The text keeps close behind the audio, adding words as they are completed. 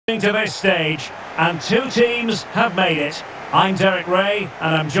To this stage, and two teams have made it. I'm Derek Ray,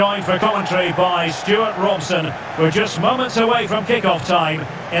 and I'm joined for commentary by Stuart Robson. We're just moments away from kick-off time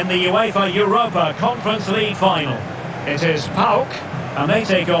in the UEFA Europa Conference League final. It is POAK, and they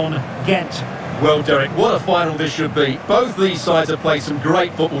take on Gent. Well, Derek, what a final this should be. Both these sides have played some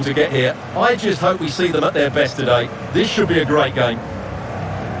great football to get here. I just hope we see them at their best today. This should be a great game.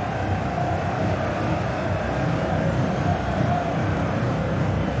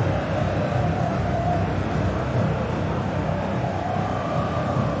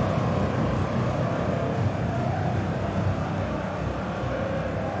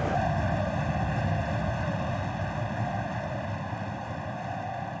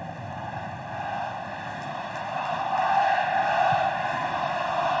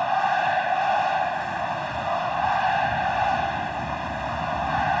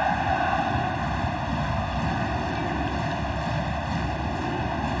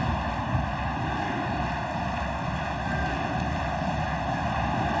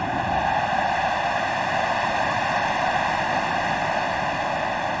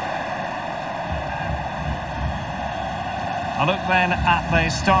 A look then at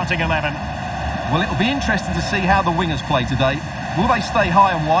the starting 11. Well, it'll be interesting to see how the wingers play today. Will they stay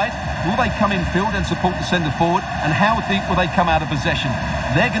high and wide? Will they come in field and support the centre forward? And how deep will they come out of possession?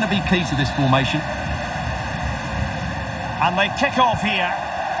 They're going to be key to this formation. And they kick off here.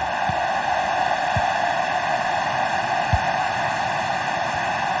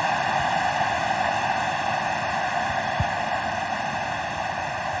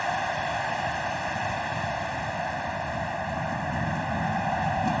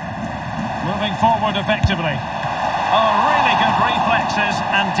 Moving forward effectively. Oh, really good reflexes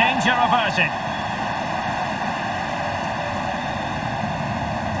and danger averted.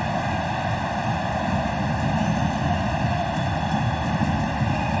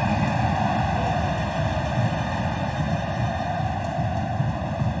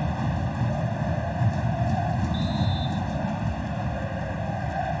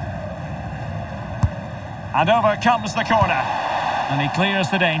 And over comes the corner. And he clears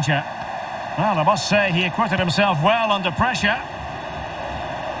the danger. Well, I must say he acquitted himself well under pressure.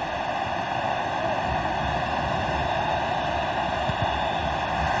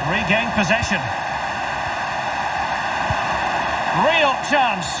 Regained possession. Real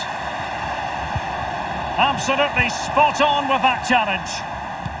chance. Absolutely spot on with that challenge.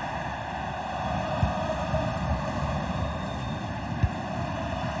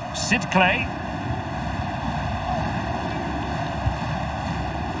 Sid Clay.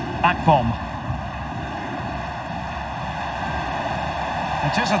 Akpom.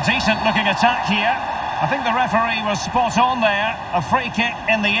 It is a decent looking attack here. I think the referee was spot on there. A free kick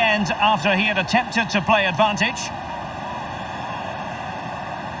in the end after he had attempted to play advantage.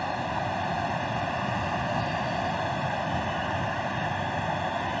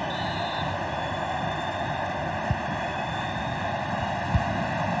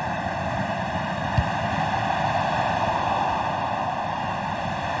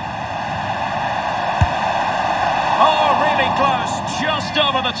 Close, just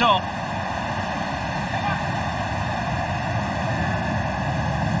over the top.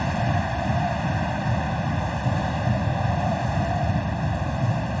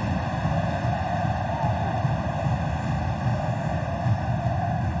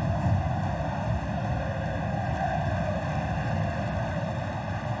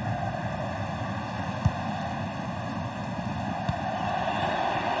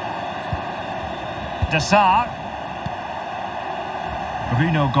 Dessart.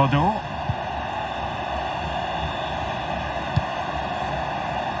 Bruno Godot.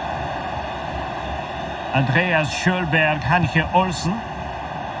 Andreas Schölberg, Hanche Olsen.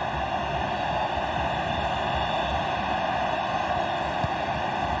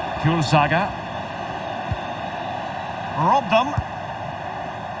 Kulsaga. Robbed them.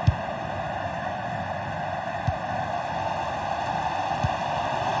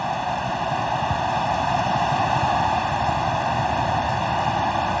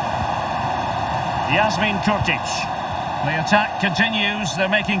 Yasmin Kurtic. The attack continues. They're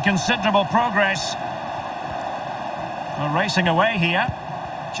making considerable progress. They're racing away here.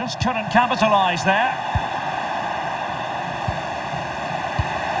 Just couldn't capitalise there.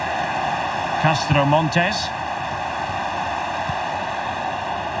 Castro Montes.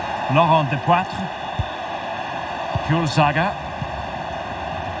 Laurent Depoitre. Kulsaga.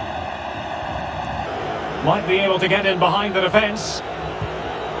 Might be able to get in behind the defence.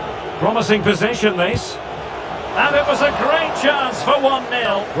 Promising possession, this. And it was a great chance for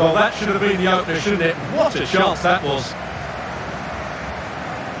 1-0. Well, that should have been the opener, shouldn't it? What a chance that was.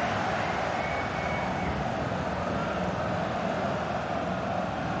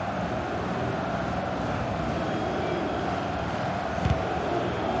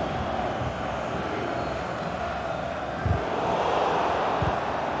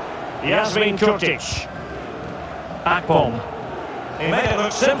 Yasmin Kurtic. Akpom. He made it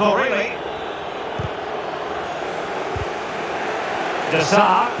look simple, really.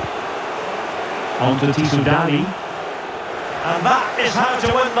 Desar. On to Tissoudali. And that is how to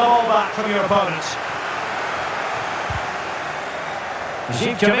win the ball back from your opponent.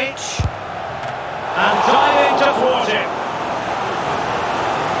 Zivkovic. And diving to thwart him.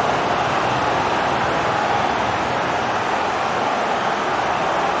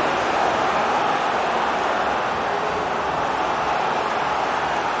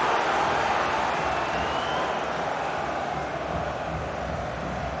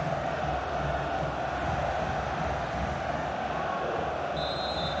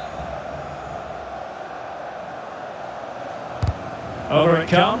 Over it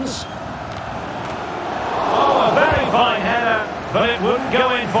comes. Oh, a very fine header, but it wouldn't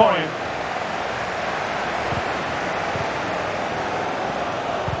go in for him.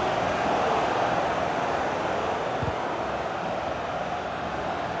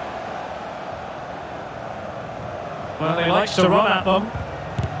 Well, he likes to run at them.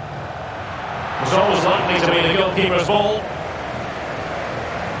 It's always likely to be the goalkeeper's ball.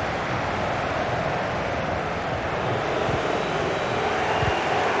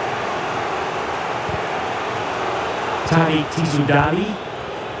 Tissoudali.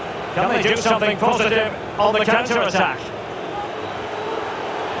 Can they do something positive on the counter-attack? Gives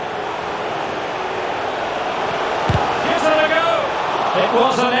it a go! It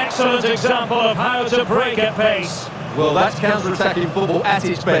was an excellent example of how to break at pace. Well, that's counter-attacking football at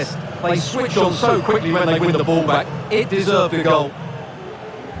its best. They switch on so quickly when they win the ball back. It deserved a goal.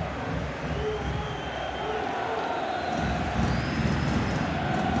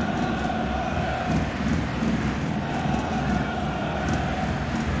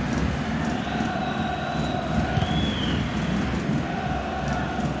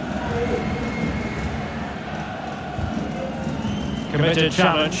 Committed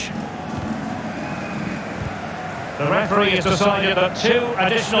challenge. The referee has decided that 2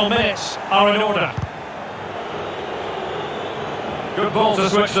 additional minutes are in order. Good ball to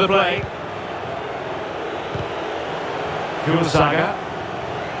switch the play. Kulsaga.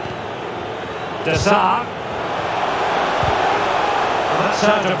 Desar. That's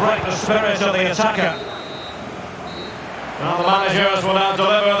how to break the spirit of the attacker. Now the managers will now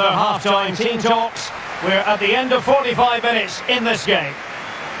deliver their half-time team talks. We're at the end of 45 minutes in this game.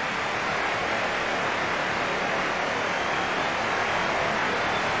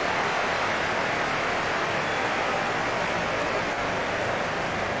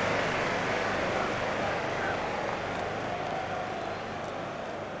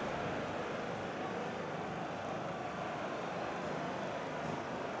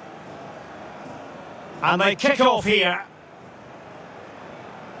 And they kick off here.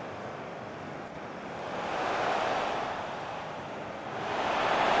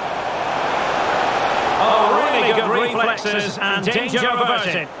 Reflexes and danger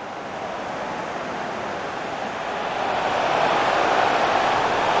averted.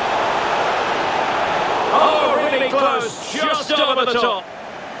 Oh, really close, just over the top.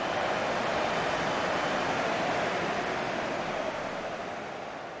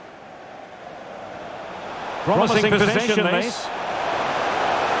 Promising position, this.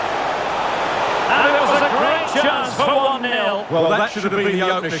 And it was a great chance for 1-0. Well, that should have been the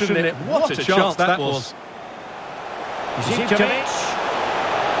opener, shouldn't it? What a chance that was. Zivkovic.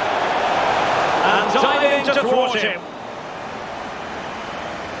 And diving to thwart him.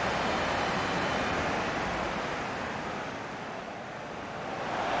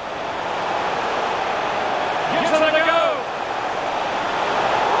 Gives it a go.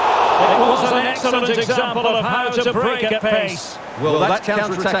 It was an excellent example of how to break at pace. Well, that's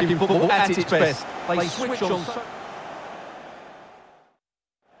counter-attacking football at its best. They switch on so...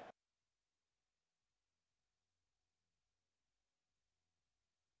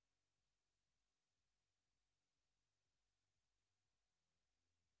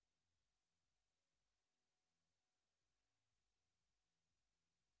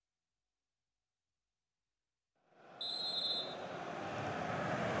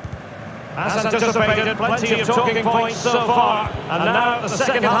 As anticipated, plenty of talking points so far, and now the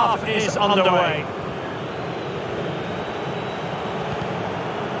second half is underway.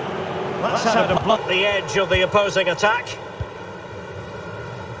 That's how to blunt the edge of the opposing attack.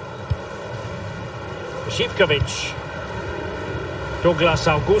 Zivkovic. Douglas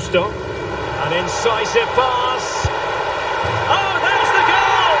Augusto. An incisive pass. Oh, there's the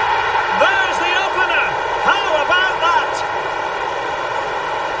goal! There's the opener! How about that?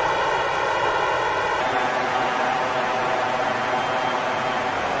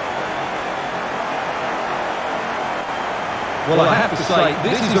 Well, I have to say,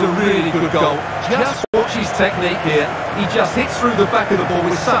 this is a really good goal. Just watch his technique here. He just hits through the back of the ball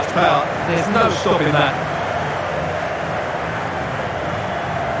with such power. There's no stopping that.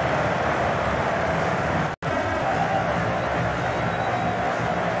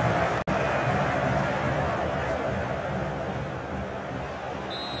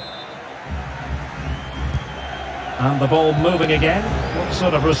 And the ball moving again. What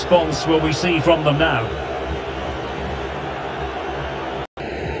sort of response will we see from them now?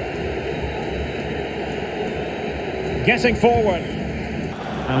 Getting forward.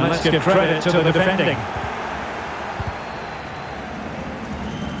 And let's give credit to the defending.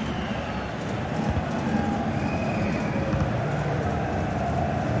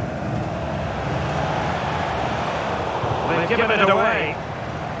 They've given it away.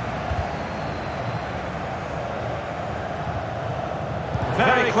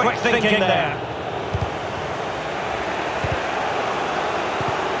 Very quick thinking there.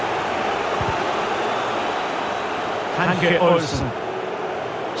 Hanke Olsen.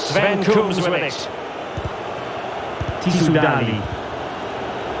 Sven Kums with it. Tissoudali.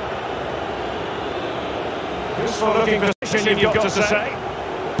 Useful looking position, you've got to say.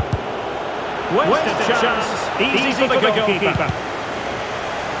 Wasted chance. Easy for the goalkeeper.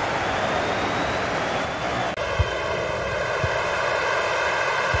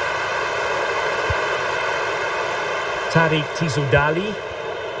 Tariq Tissoudali.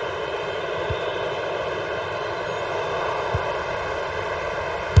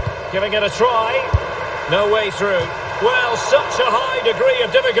 Giving it a try. No way through. Well, such a high degree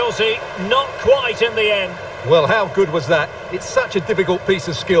of difficulty. Not quite in the end. Well, how good was that? It's such a difficult piece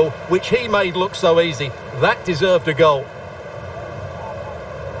of skill, which he made look so easy. That deserved a goal.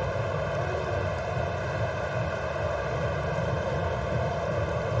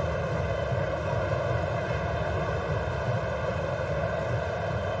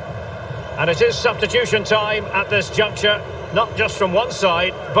 And it is substitution time at this juncture, not just from one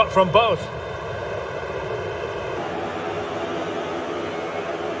side, but from both.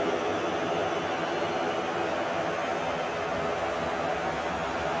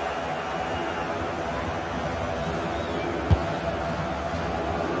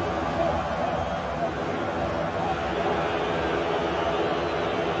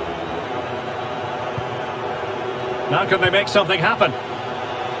 Now can they make something happen?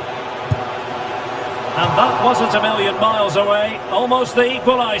 And that wasn't a million miles away, almost the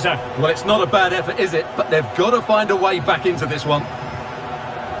equaliser. Well, it's not a bad effort, is it? But they've got to find a way back into this one.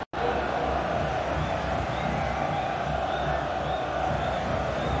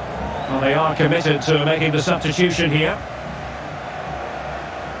 Well, they are committed to making the substitution here.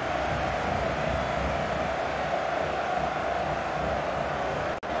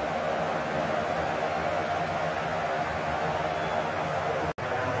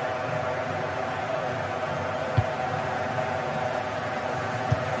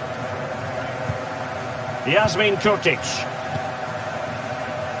 Yasmin Kurtic.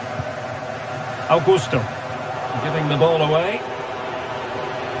 Augusto. Giving the ball away.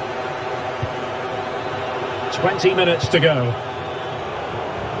 20 minutes to go.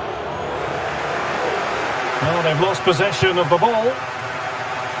 Well, they've lost possession of the ball.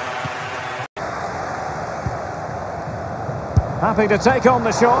 Happy to take on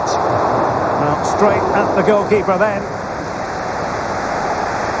the shot. Well, straight at the goalkeeper then.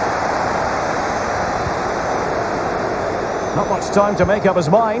 Not much time to make up his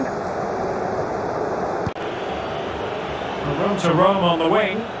mind. Room to roam on the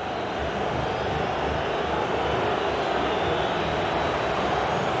wing.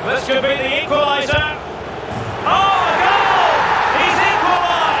 This could be the equaliser. Oh, a goal! He's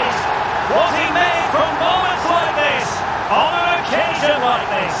equalised! Was he made from moments like this? On an occasion like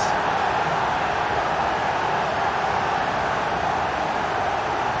this?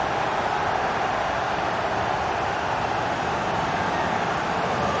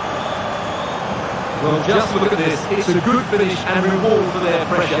 Well, just look at this. It's a good finish and reward for their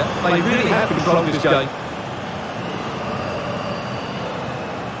pressure. They really have controlled this game.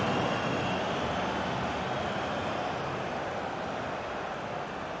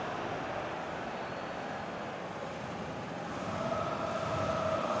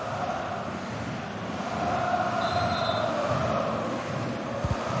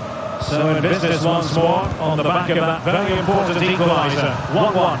 So in business once more on the back of that very important equaliser.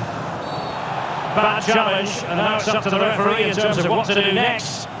 1-1. Bad challenge, and now it's up to the referee in terms of what to do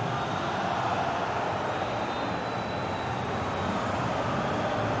next.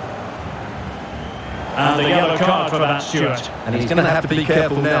 And the yellow card for that, Stuart. And he's going to have to be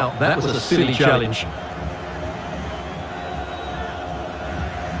careful now. That was a silly challenge.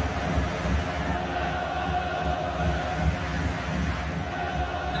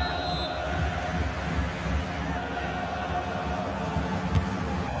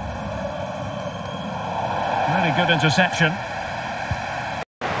 Very good interception.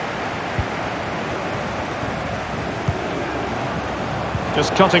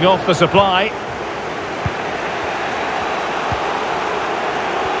 Just cutting off the supply.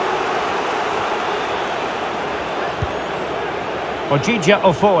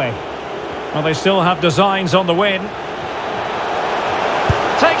 Ofoe. Well, they still have designs on the win.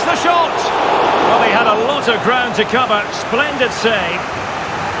 Takes the shot. Well, he had a lot of ground to cover. Splendid save.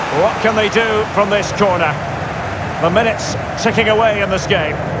 What can they do from this corner? The minutes ticking away in this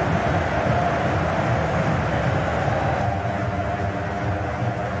game.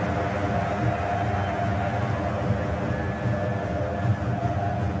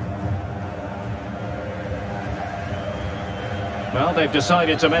 Well, they've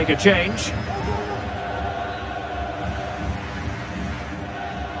decided to make a change.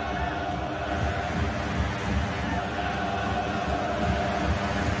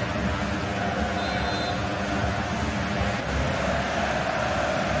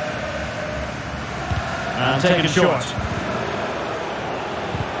 And taken short.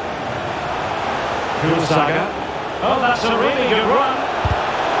 Kurzaga. Oh, that's a really good run.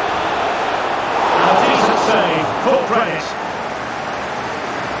 And a decent save. Full credit.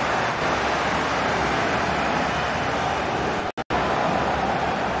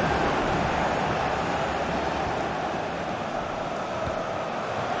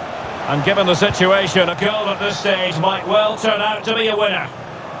 And given the situation, a goal at this stage might well turn out to be a winner.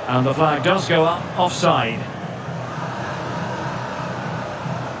 And the flag does go up offside.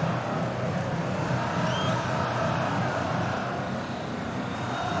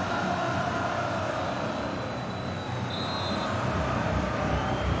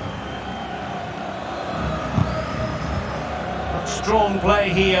 Strong play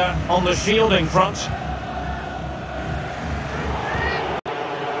here on the shielding front.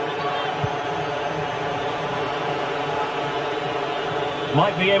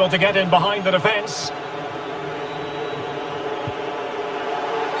 Might be able to get in behind the defence.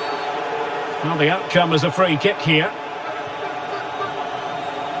 Well, the outcome is a free kick here.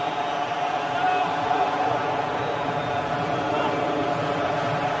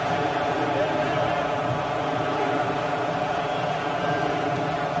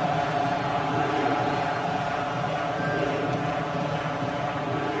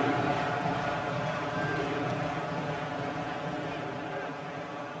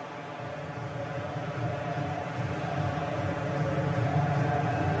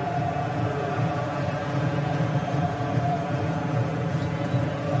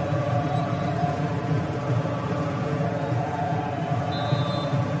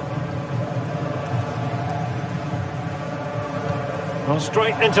 Well,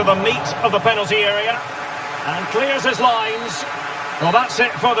 straight into the meat of the penalty area and clears his lines. Well, that's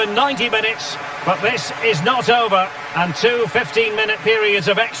it for the 90 minutes, but this is not over, and two 15-minute periods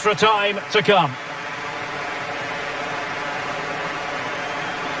of extra time to come.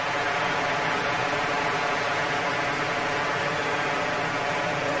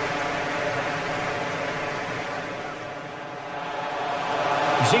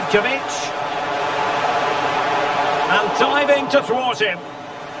 Zivkovic. And diving to thwart him.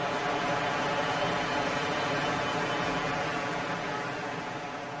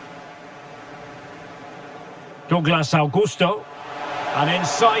 Douglas Augusto. An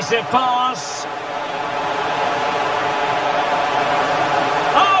incisive pass.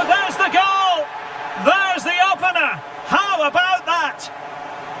 Oh, there's the goal! There's the opener! How about that?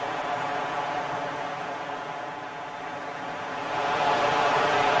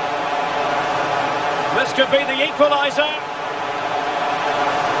 This could be the equaliser.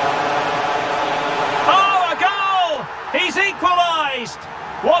 Oh, a goal! He's equalised!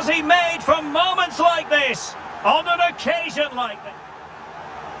 Was he made for moments like this? On an occasion like this?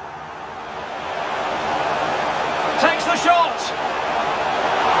 Takes the shot!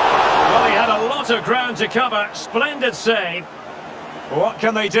 Well, he had a lot of ground to cover. Splendid save. What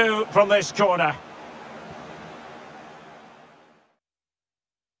can they do from this corner?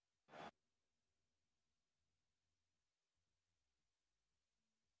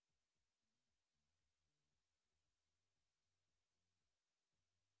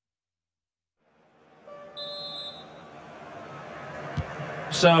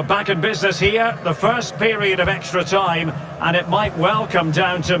 So back in business here, the first period of extra time, and it might well come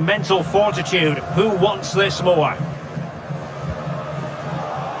down to mental fortitude. Who wants this more?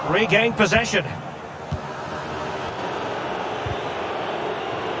 Regain possession.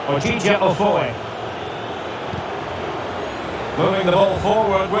 Ofoe. Moving the ball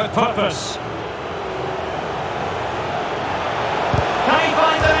forward with purpose. Can he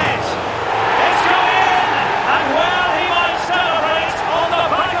find the net? It's gone in! And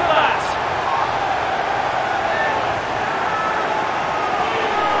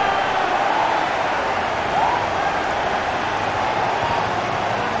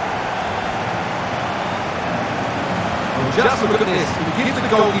just look at this. He gives the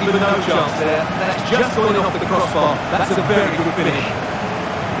goalkeeper no chance there. That's just going off the crossbar. That's a very good finish.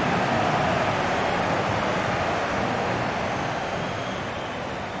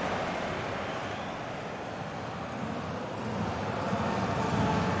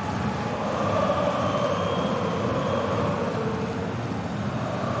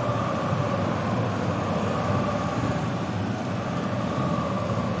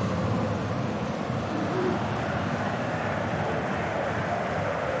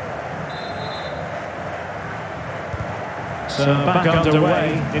 So back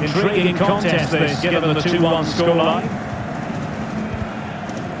underway, intriguing contest this, given the 2-1 scoreline.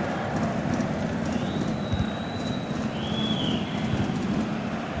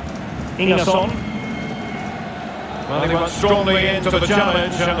 Ingerson. Well, he went strongly into the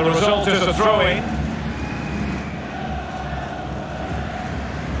challenge, and the result is a throw-in.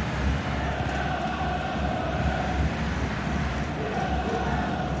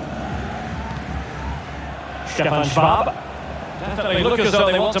 Stefan Schwab. Definitely look as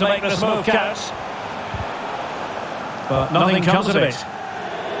though they want to make this move count. But nothing comes of it.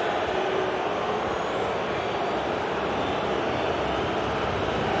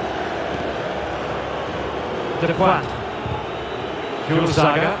 Dequat.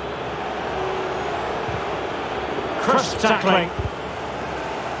 Kurzaga. Crisp tackling.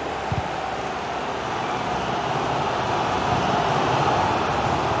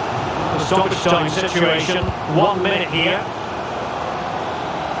 The stoppage time situation. 1 minute here.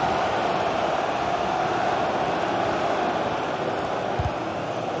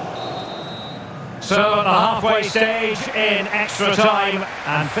 So at the halfway stage in extra time,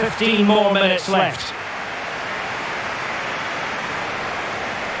 and 15 more minutes left.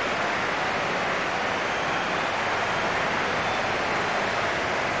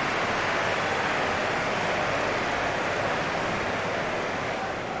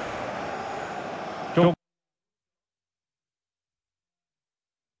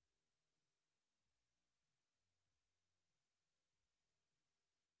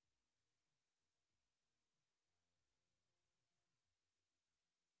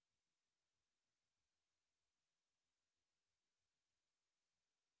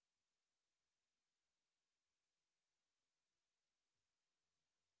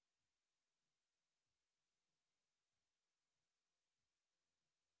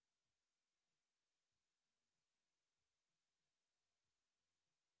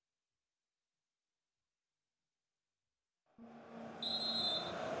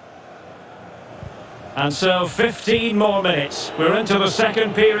 And so 15 more minutes. We're into the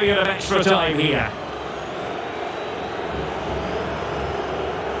second period of extra time here.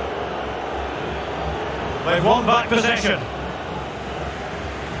 They've won back possession.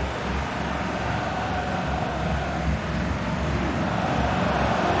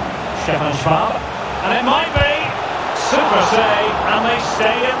 Stefan Schwab. And it might be. Super save, and they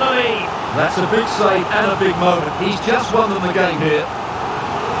stay in the lead. That's a big save and a big moment. He's just won them the game here.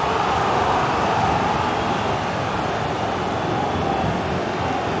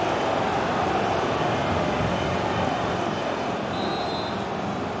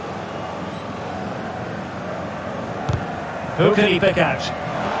 Who can he pick out?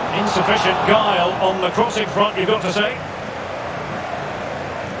 Insufficient guile on the crossing front, you've got to say.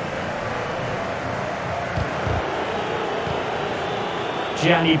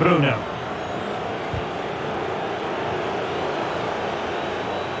 Gianni Bruno.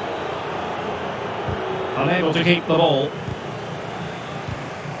 Unable to keep the ball.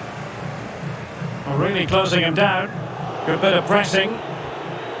 Really closing him down. Good bit of pressing.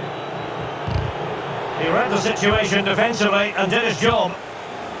 He read the situation defensively and did his job.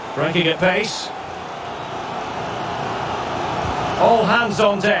 Breaking at pace. All hands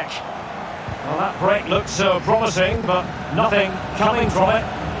on deck. Well, that break looked so promising, but nothing coming from it.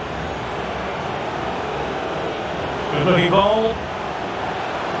 Good looking ball.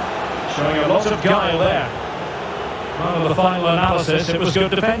 Showing a lot of guile there. Well, the final analysis, it was good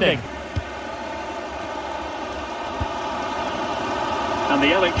defending. And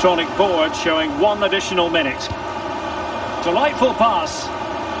the electronic board showing 1 additional minute. Delightful pass.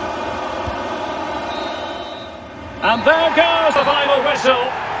 And there goes the final whistle.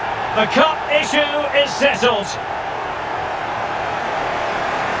 The cup issue is settled.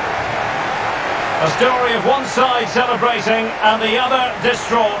 A story of one side celebrating and the other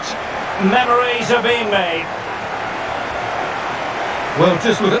distraught. Memories are being made. Well,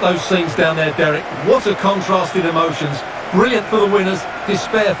 just look at those scenes down there, Derek. What a contrast in emotions. Brilliant for the winners,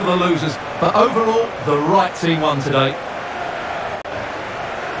 despair for the losers. But overall, the right team won today.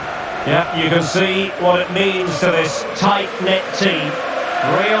 Yeah, you can see what it means to this tight-knit team.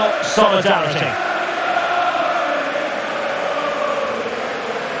 Real solidarity.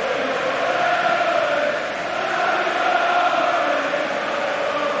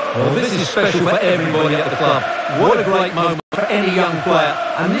 Well, this is special for everybody at the club. What a great moment for any young player.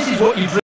 And this is what you dream